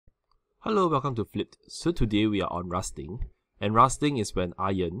Hello, welcome to Flipped. So today we are on rusting, and rusting is when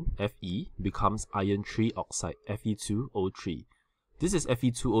iron, Fe, becomes iron 3 oxide, Fe2O3. This is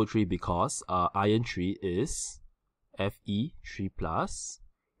Fe2O3 because iron 3 is Fe3+,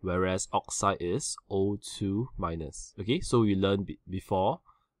 whereas oxide is O2-. Okay, so we learned before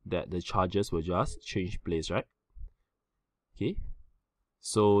that the charges will just change place, right? Okay,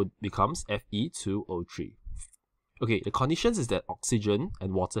 so it becomes Fe2O3. Okay, the conditions is that oxygen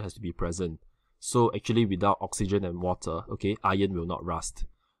and water has to be present. So actually without oxygen and water, okay, iron will not rust.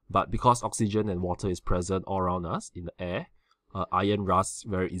 But because oxygen and water is present all around us in the air, iron rusts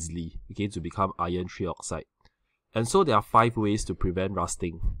very easily, okay, to become iron 3 oxide. And so there are 5 ways to prevent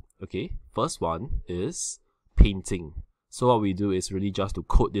rusting. Okay, first one is painting. So what we do is really just to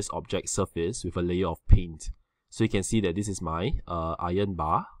coat this object surface with a layer of paint. So you can see that this is my iron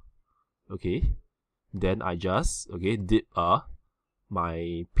bar. Okay. Then I just, dip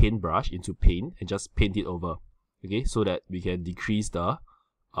my paintbrush into paint and just paint it over, okay, so that we can decrease the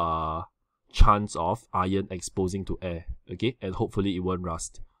chance of iron exposing to air, okay, and hopefully it won't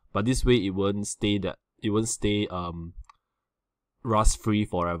rust. But this way it won't stay rust free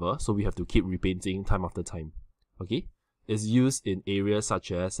forever, so we have to keep repainting time after time, okay. It's used in areas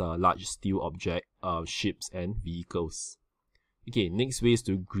such as large steel object, ships and vehicles. Okay, next way is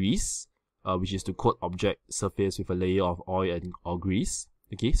to grease. Which is to coat object surface with a layer of oil or grease.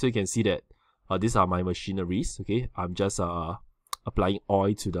 Okay, so you can see that these are my machineries. Okay, I'm just applying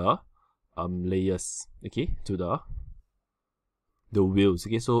oil to the layers. Okay, to the wheels.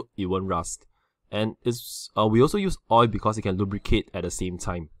 Okay, so it won't rust. And it's we also use oil because it can lubricate at the same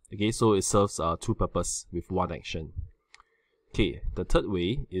time. Okay, so it serves two purposes with one action. Okay, the third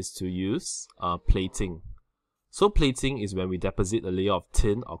way is to use plating. So plating is when we deposit a layer of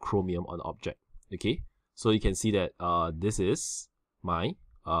tin or chromium on object. Okay, so you can see that this is my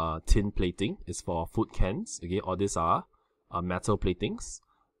tin plating. It's for food cans. Okay, all these are metal platings.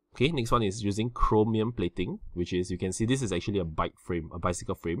 Okay, next one is using chromium plating, which is, you can see this is actually a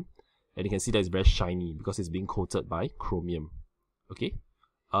bicycle frame, and you can see that it's very shiny because it's being coated by chromium. Okay,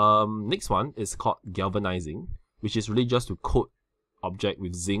 next one is called galvanizing, which is really just to coat object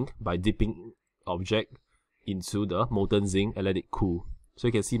with zinc by dipping object into the molten zinc and let it cool. So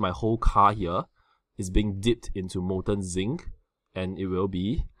you can see my whole car here is being dipped into molten zinc, and it will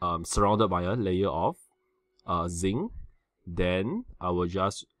be surrounded by a layer of zinc. Then I will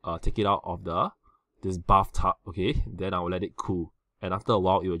just take it out of this bathtub. Okay, then I will let it cool, and after a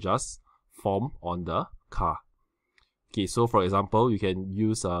while it will just form on the car. Okay, so for example, you can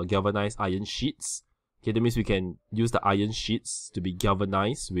use galvanized iron sheets. Okay, that means we can use the iron sheets to be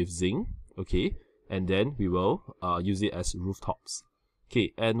galvanized with zinc. Okay, and then we will use it as rooftops.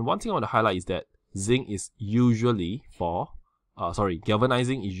 Okay, and one thing I want to highlight is that zinc is usually for,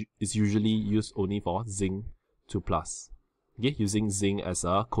 galvanizing is usually used only for zinc 2+. Okay, using zinc as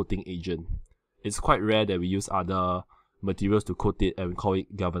a coating agent. It's quite rare that we use other materials to coat it and we call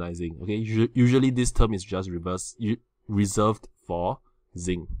it galvanizing. Okay, usually this term is just reserved for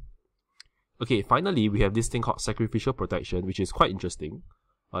zinc. Okay, finally we have this thing called sacrificial protection, which is quite interesting.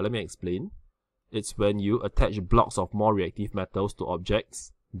 Let me explain. It's when you attach blocks of more reactive metals to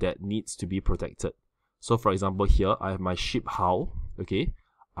objects that needs to be protected. So for example, here I have my ship hull. Okay,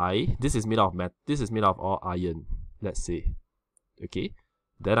 this is made out of all iron, let's say. Okay,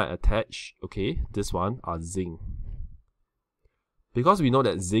 then I attach, this one are zinc. Because we know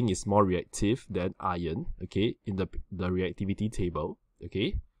that zinc is more reactive than iron, okay, in the reactivity table,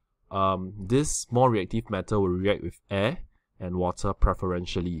 okay, this more reactive metal will react with air and water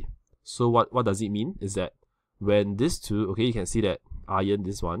preferentially. So what does it mean is that when these two, okay, you can see that iron,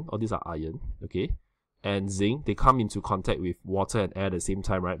 this one, all these are iron, okay, and zinc, they come into contact with water and air at the same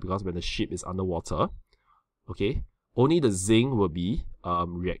time, right? Because when the ship is underwater, okay, only the zinc will be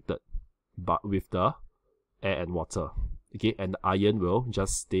reacted, but with the air and water, okay, and the iron will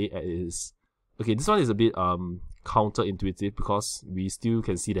just stay as it is. Okay, this one is a bit counterintuitive because we still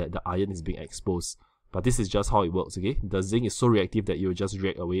can see that the iron is being exposed, but this is just how it works. Okay, the zinc is so reactive that it will just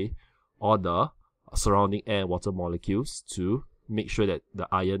react away all the surrounding air and water molecules to make sure that the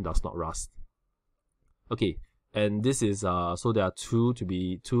iron does not rust. Okay, and this is so there are two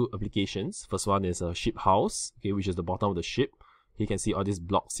applications. First one is a ship house, okay, which is the bottom of the ship. You can see all these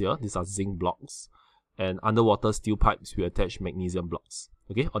blocks here. These are zinc blocks, and underwater steel pipes we attach magnesium blocks.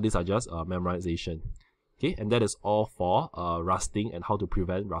 Okay, all these are just memorization. Okay, and that is all for rusting and how to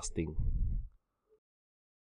prevent rusting.